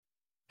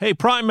Hey,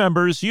 Prime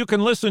members, you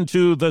can listen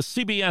to the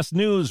CBS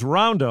News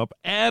Roundup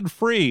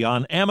ad-free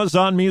on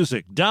Amazon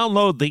Music.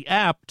 Download the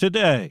app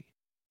today.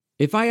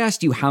 If I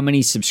asked you how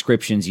many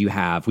subscriptions you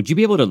have, would you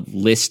be able to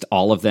list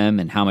all of them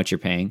and how much you're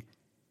paying?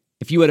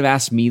 If you would have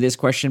asked me this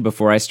question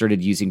before I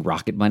started using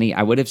Rocket Money,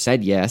 I would have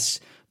said yes.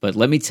 But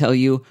let me tell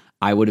you,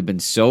 I would have been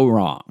so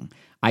wrong.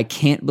 I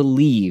can't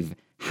believe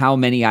how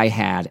many I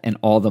had and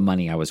all the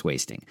money I was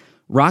wasting.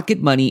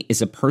 Rocket Money is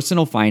a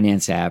personal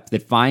finance app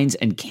that finds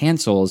and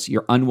cancels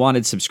your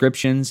unwanted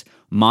subscriptions,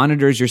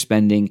 monitors your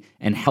spending,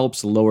 and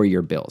helps lower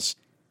your bills.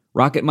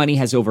 Rocket Money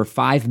has over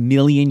 5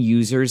 million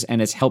users and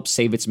has helped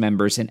save its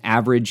members an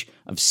average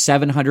of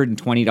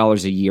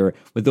 $720 a year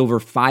with over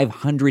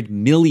 500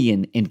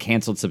 million in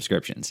canceled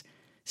subscriptions.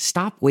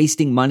 Stop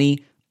wasting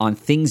money on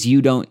things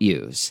you don't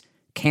use.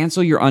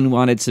 Cancel your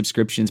unwanted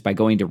subscriptions by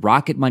going to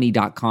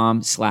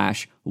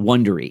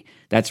rocketmoney.com/Wondery.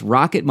 That's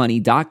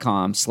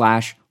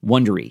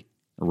rocketmoney.com/Wondery.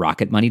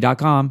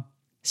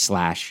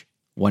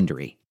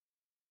 rocketmoney.com/Wondery.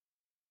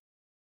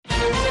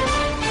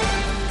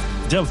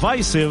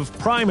 Divisive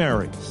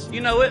primaries.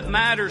 You know, it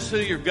matters who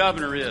your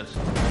governor is.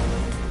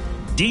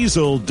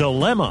 Diesel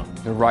dilemma.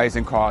 The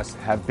rising costs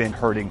have been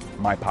hurting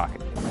my pocket.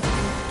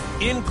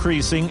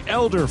 Increasing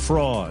elder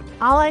fraud.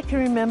 All I can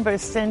remember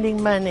is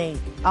sending money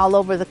all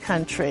over the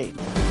country.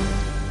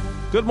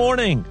 Good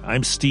morning.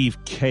 I'm Steve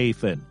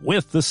Kathan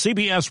with the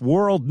CBS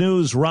World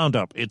News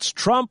Roundup. It's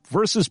Trump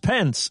versus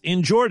Pence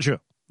in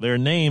Georgia. Their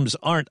names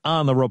aren't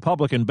on the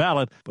Republican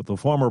ballot, but the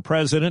former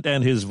president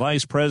and his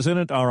vice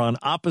president are on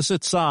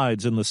opposite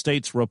sides in the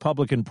state's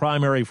Republican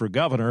primary for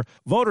governor.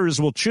 Voters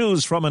will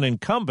choose from an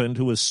incumbent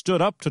who has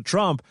stood up to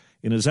Trump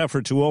in his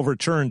effort to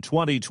overturn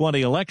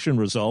 2020 election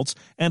results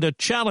and a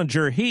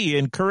challenger he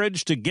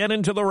encouraged to get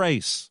into the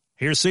race.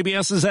 Here's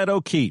CBS's Ed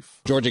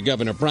O'Keefe. Georgia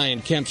Governor Brian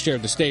Kemp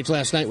shared the stage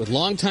last night with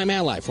longtime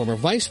ally, former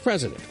Vice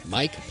President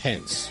Mike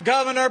Pence.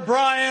 Governor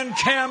Brian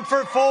Kemp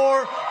for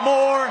 4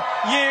 more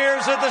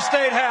years at the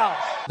State House.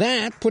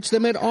 That puts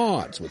them at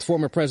odds with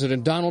former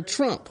President Donald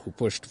Trump, who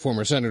pushed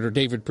former Senator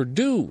David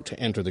Perdue to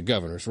enter the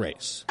governor's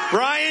race.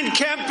 Brian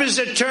Kemp is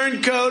a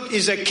turncoat,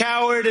 he's a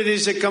coward, and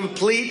he's a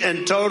complete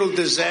and total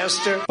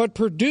disaster. But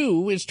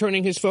Perdue is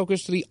turning his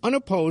focus to the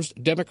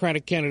unopposed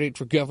Democratic candidate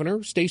for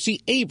governor,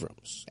 Stacey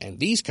Abrams, and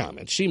these comments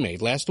she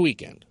made last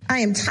weekend. I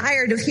am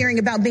tired of hearing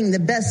about being the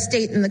best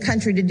state in the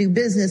country to do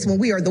business when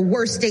we are the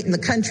worst state in the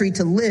country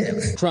to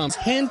live. Trump's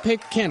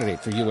hand-picked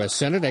candidate for U.S.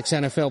 Senate,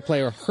 ex-NFL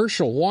player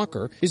Herschel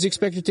Walker, is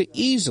expected to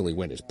easily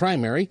win his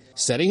primary,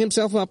 setting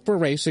himself up for a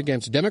race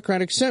against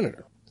Democratic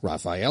Senator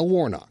Raphael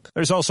Warnock.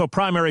 There's also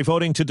primary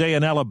voting today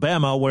in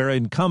Alabama, where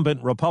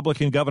incumbent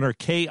Republican Governor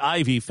Kay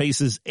Ivey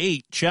faces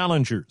 8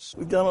 challengers.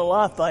 We've done a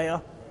lot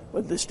there,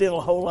 but there's still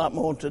a whole lot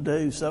more to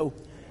do, so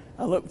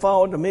I look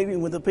forward to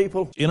meeting with the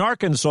people. In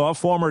Arkansas,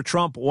 former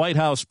Trump White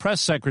House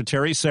press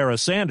secretary Sarah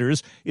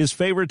Sanders is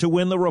favored to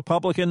win the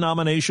Republican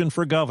nomination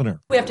for governor.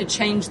 We have to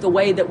change the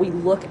way that we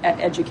look at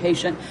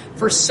education.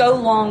 For so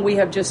long, we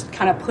have just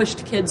kind of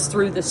pushed kids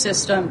through the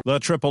system. The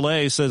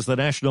AAA says the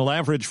national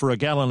average for a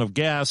gallon of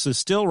gas is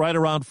still right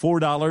around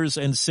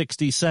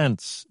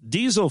 $4.60.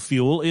 Diesel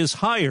fuel is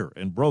higher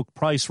and broke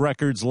price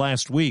records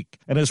last week.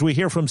 And as we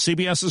hear from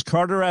CBS's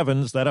Carter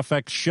Evans, that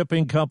affects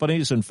shipping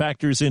companies and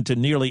factors into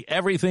nearly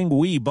everything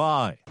we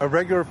buy. A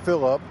regular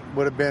fill-up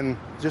would have been,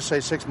 just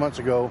say 6 months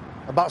ago,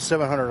 about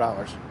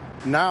 $700.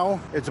 Now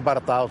it's about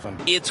 $1,000.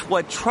 It's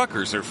what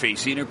truckers are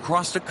facing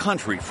across the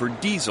country for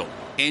diesel,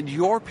 and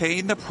you're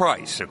paying the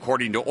price,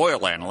 according to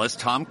oil analyst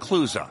Tom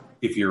Kluza.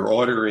 If you're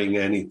ordering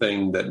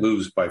anything that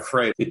moves by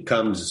freight, it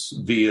comes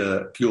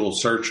via fuel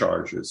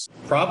surcharges.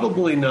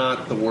 Probably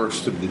not the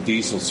worst of the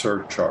diesel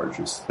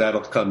surcharges.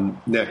 That'll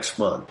come next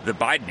month. The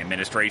Biden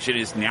administration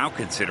is now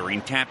considering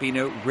tapping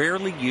a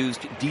rarely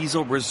used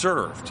diesel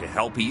reserve to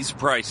help ease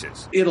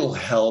prices. It'll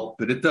help,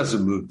 but it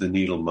doesn't move the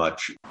needle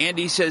much. And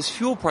he says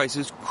fuel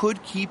prices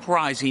could keep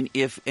rising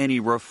if any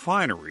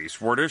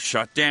refineries were to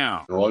shut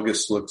down.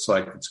 August looks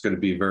like it's going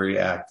to be very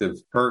active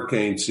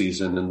hurricane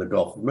season in the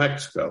Gulf of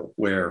Mexico,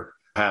 where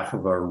half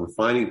of our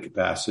refining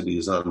capacity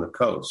is on the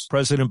coast.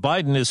 President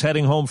Biden is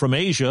heading home from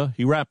Asia.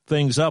 He wrapped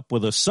things up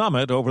with a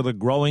summit over the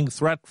growing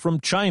threat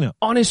from China.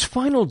 On his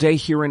final day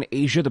here in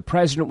Asia, the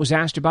president was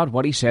asked about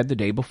what he said the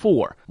day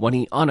before, when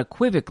he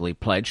unequivocally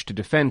pledged to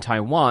defend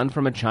Taiwan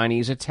from a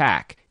Chinese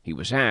attack. He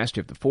was asked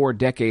if the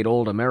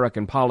 4-decade-old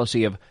American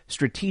policy of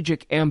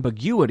strategic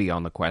ambiguity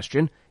on the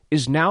question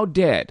is now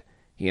dead.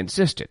 He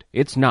insisted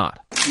it's not.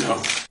 No.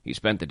 He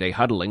spent the day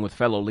huddling with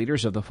fellow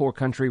leaders of the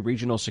 4-country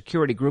regional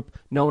security group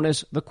known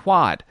as the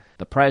Quad.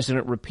 The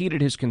president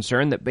repeated his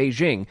concern that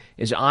Beijing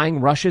is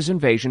eyeing Russia's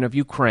invasion of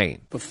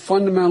Ukraine. The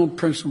fundamental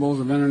principles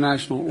of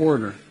international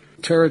order,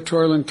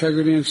 territorial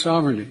integrity and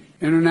sovereignty,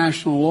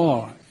 international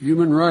law,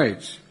 human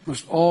rights,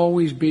 must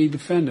always be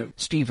defended.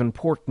 Stephen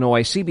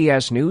Portnoy,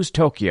 CBS News,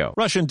 Tokyo.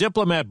 Russian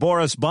diplomat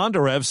Boris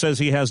Bondarev says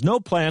he has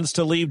no plans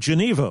to leave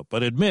Geneva,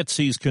 but admits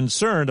he's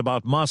concerned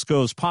about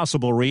Moscow's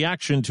possible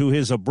reaction to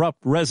his abrupt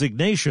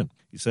resignation.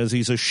 He says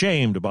he's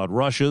ashamed about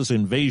Russia's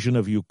invasion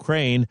of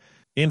Ukraine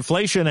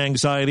Inflation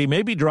anxiety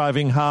may be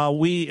driving how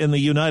we in the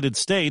United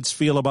States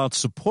feel about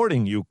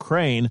supporting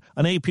Ukraine.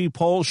 An AP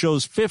poll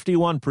shows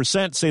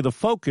 51% say the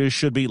focus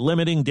should be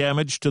limiting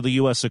damage to the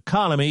U.S.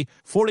 economy.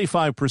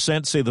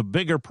 45% say the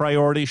bigger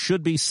priority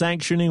should be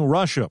sanctioning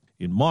Russia.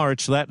 In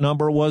March, that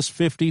number was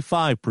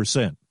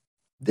 55%.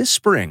 This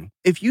spring,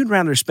 if you'd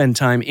rather spend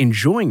time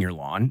enjoying your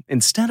lawn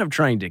instead of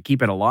trying to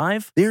keep it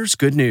alive, there's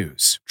good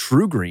news.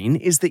 TruGreen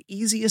is the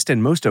easiest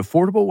and most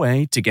affordable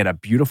way to get a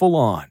beautiful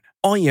lawn.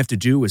 All you have to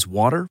do is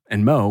water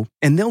and mow,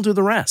 and they'll do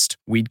the rest.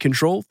 Weed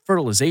control,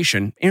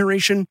 fertilization,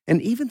 aeration,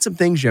 and even some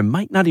things you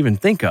might not even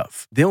think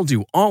of. They'll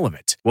do all of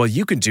it, while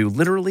you can do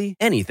literally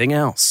anything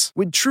else.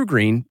 With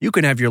TruGreen, you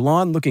can have your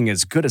lawn looking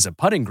as good as a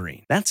putting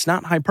green. That's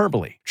not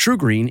hyperbole.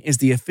 TruGreen is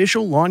the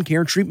official lawn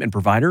care treatment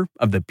provider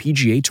of the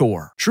PGA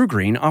Tour.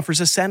 TruGreen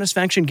offers a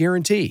satisfaction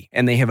guarantee,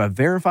 and they have a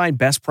verified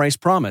best price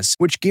promise,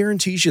 which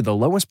guarantees you the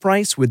lowest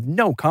price with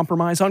no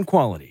compromise on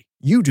quality.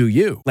 You do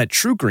you. Let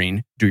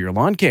TruGreen do your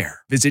lawn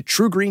care. Visit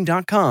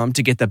TruGreen.com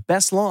to get the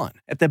best lawn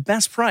at the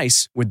best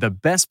price with the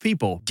best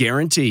people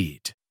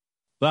guaranteed.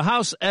 The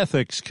House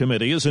Ethics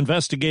Committee is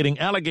investigating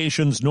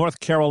allegations North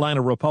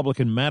Carolina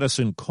Republican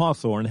Madison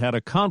Cawthorn had a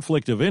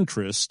conflict of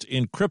interest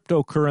in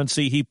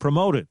cryptocurrency he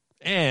promoted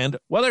and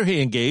whether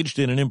he engaged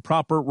in an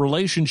improper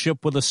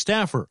relationship with a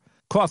staffer.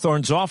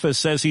 Cawthorn's office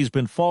says he's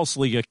been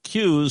falsely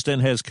accused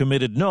and has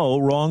committed no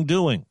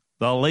wrongdoing.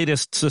 The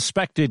latest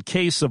suspected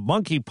case of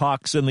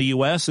monkeypox in the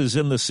U.S. is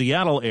in the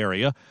Seattle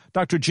area.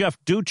 Dr. Jeff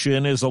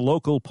Duchin is a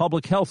local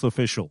public health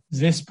official.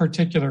 This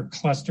particular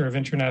cluster of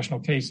international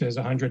cases,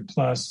 100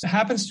 plus,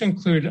 happens to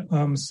include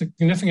a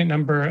significant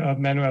number of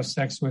men who have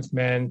sex with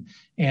men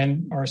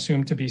and are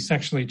assumed to be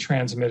sexually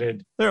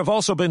transmitted. There have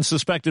also been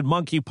suspected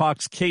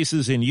monkeypox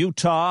cases in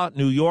Utah,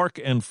 New York,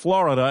 and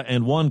Florida,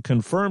 and one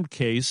confirmed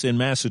case in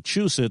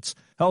Massachusetts.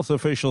 Health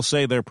officials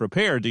say they're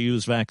prepared to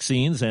use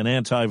vaccines and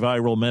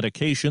antiviral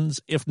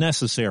medications if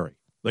necessary.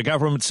 The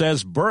government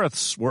says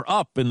births were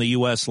up in the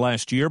U.S.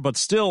 last year, but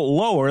still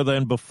lower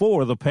than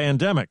before the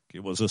pandemic.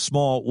 It was a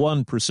small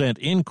 1%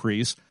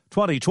 increase.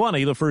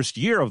 2020, the first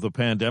year of the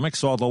pandemic,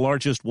 saw the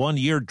largest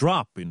one-year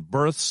drop in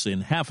births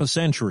in half a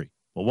century.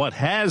 Well, what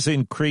has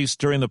increased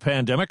during the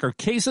pandemic are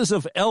cases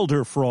of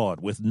elder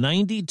fraud, with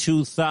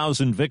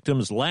 92,000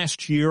 victims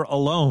last year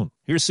alone.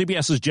 Here's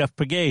CBS's Jeff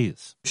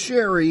Pegues.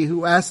 Sherry,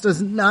 who asked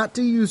us not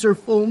to use her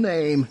full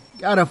name,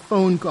 got a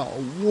phone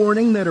call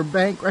warning that her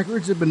bank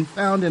records had been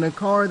found in a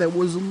car that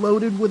was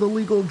loaded with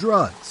illegal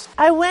drugs.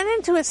 I went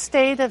into a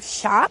state of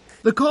shock.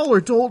 The caller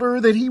told her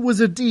that he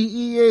was a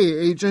DEA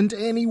agent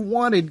and he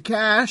wanted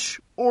cash,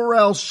 or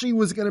else she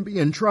was going to be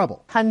in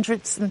trouble.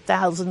 Hundreds and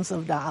thousands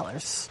of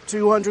dollars.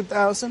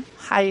 200,000?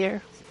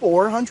 Higher.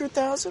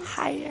 400,000?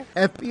 Higher.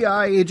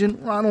 FBI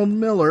agent Ronald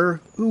Miller,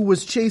 who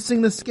was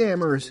chasing the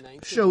scammers,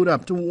 showed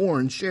up to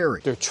warn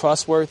Sherry. They're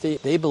trustworthy.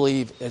 They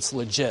believe it's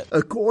legit.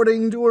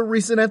 According to a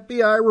recent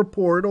FBI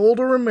report,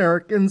 older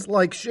Americans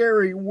like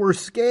Sherry were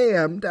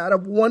scammed out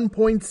of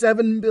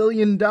 $1.7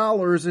 billion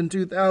in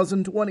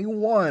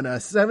 2021, a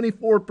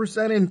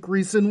 74%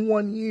 increase in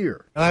 1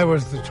 year. I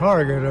was the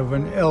target of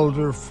an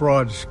elder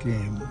fraud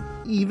scheme.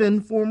 Even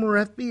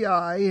former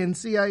FBI and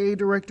CIA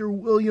Director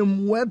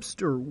William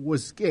Webster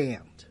was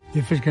scammed.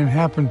 If it can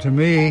happen to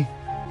me,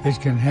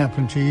 it can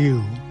happen to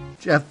you.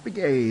 Jeff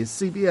Pegues,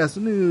 CBS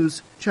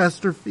News,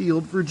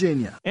 Chesterfield,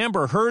 Virginia.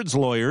 Amber Heard's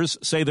lawyers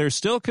say they're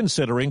still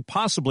considering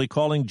possibly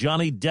calling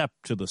Johnny Depp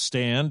to the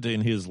stand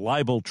in his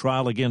libel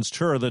trial against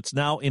her that's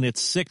now in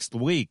its 6th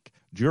week.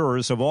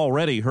 Jurors have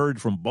already heard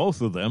from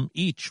both of them.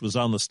 Each was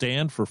on the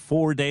stand for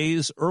 4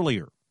 days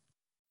earlier.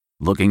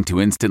 Looking to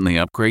instantly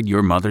upgrade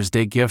your Mother's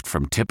Day gift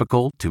from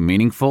typical to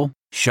meaningful?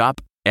 Shop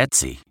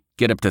Etsy.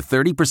 Get up to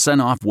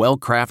 30% off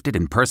well-crafted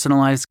and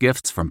personalized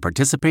gifts from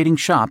participating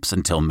shops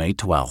until May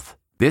 12th.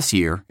 This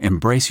year,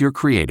 embrace your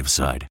creative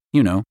side.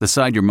 You know, the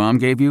side your mom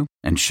gave you.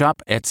 And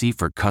shop Etsy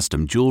for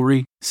custom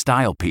jewelry,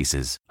 style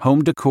pieces,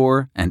 home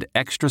decor, and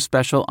extra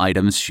special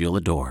items she'll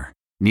adore.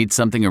 Need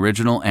something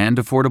original and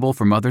affordable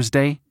for Mother's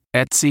Day?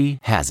 Etsy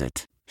has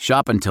it.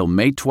 Shop until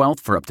May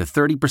 12th for up to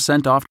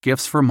 30% off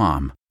gifts for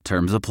mom.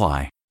 Terms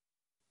apply.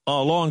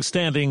 A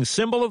long-standing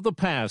symbol of the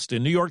past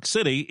in New York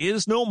City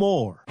is no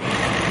more.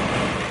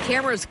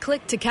 Cameras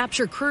clicked to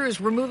capture crews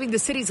removing the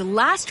city's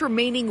last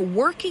remaining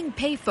working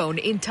payphone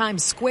in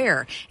Times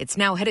Square. It's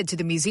now headed to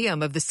the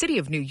Museum of the City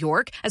of New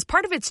York as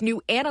part of its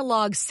new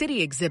Analog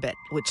City exhibit,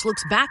 which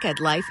looks back at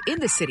life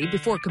in the city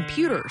before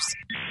computers.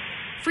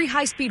 Free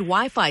high-speed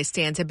Wi-Fi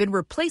stands have been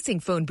replacing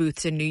phone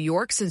booths in New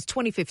York since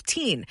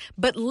 2015,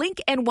 but Link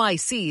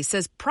NYC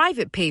says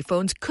private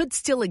payphones could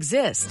still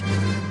exist.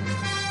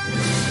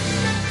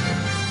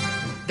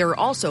 There are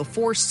also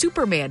 4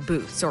 Superman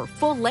booths, or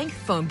full-length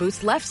phone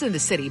booths, left in the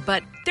city,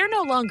 but they're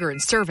no longer in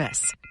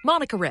service.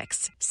 Monica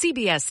Ricks,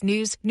 CBS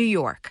News, New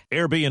York.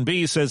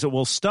 Airbnb says it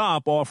will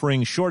stop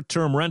offering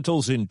short-term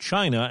rentals in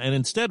China and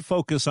instead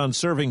focus on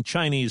serving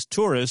Chinese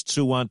tourists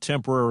who want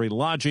temporary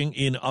lodging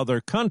in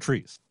other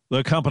countries.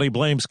 The company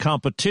blames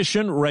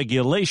competition,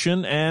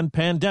 regulation, and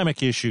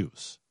pandemic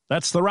issues.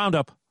 That's the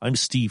Roundup. I'm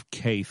Steve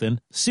Kathan,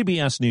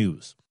 CBS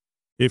News.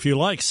 If you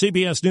like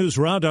CBS News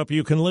Roundup,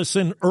 you can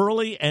listen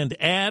early and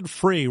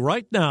ad-free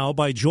right now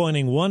by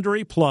joining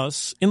Wondery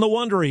Plus in the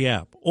Wondery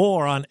app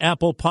or on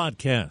Apple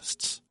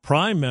Podcasts.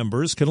 Prime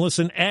members can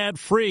listen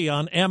ad-free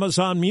on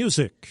Amazon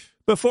Music.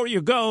 Before you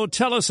go,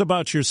 tell us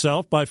about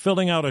yourself by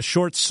filling out a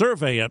short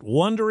survey at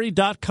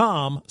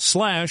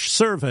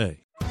Wondery.com/survey.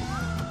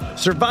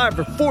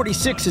 Survivor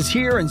 46 is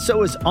here, and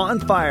so is On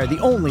Fire, the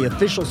only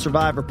official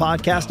Survivor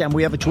podcast, and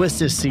we have a twist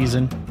this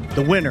season.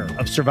 The winner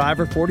of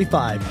Survivor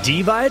 45,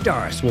 Dee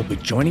Valladares, will be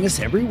joining us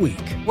every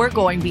week. We're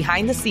going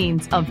behind the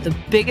scenes of the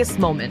biggest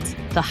moments,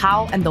 the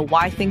how and the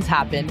why things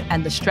happen,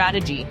 and the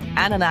strategy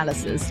and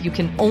analysis you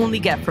can only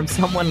get from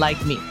someone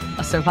like me,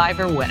 a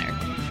Survivor winner.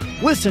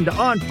 Listen to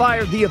On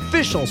Fire, the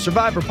official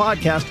Survivor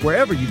podcast,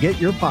 wherever you get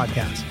your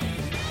podcasts.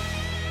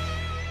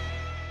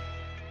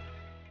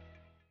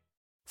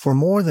 For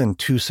more than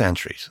 2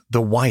 centuries,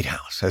 the White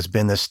House has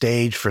been the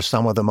stage for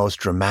some of the most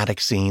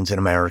dramatic scenes in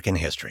American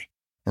history.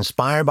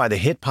 Inspired by the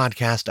hit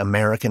podcast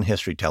American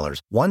History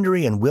Tellers,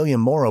 Wondery and William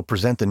Morrow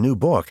present the new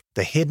book,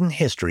 The Hidden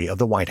History of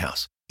the White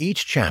House.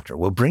 Each chapter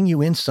will bring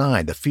you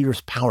inside the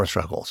fierce power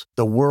struggles,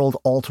 the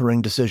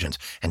world-altering decisions,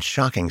 and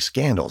shocking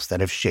scandals that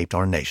have shaped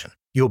our nation.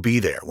 You'll be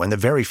there when the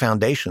very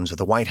foundations of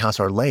the White House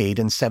are laid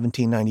in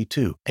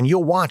 1792, and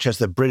you'll watch as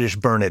the British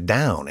burn it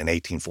down in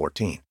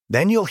 1814.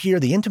 Then you'll hear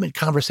the intimate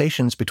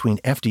conversations between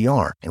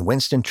FDR and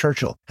Winston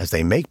Churchill as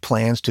they make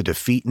plans to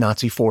defeat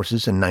Nazi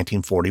forces in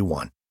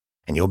 1941.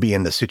 And you'll be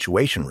in the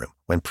Situation Room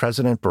when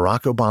President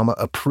Barack Obama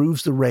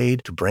approves the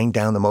raid to bring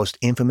down the most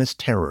infamous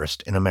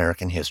terrorist in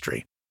American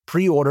history.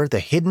 Pre-order The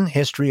Hidden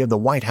History of the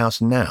White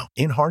House now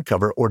in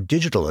hardcover or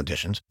digital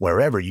editions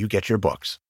wherever you get your books.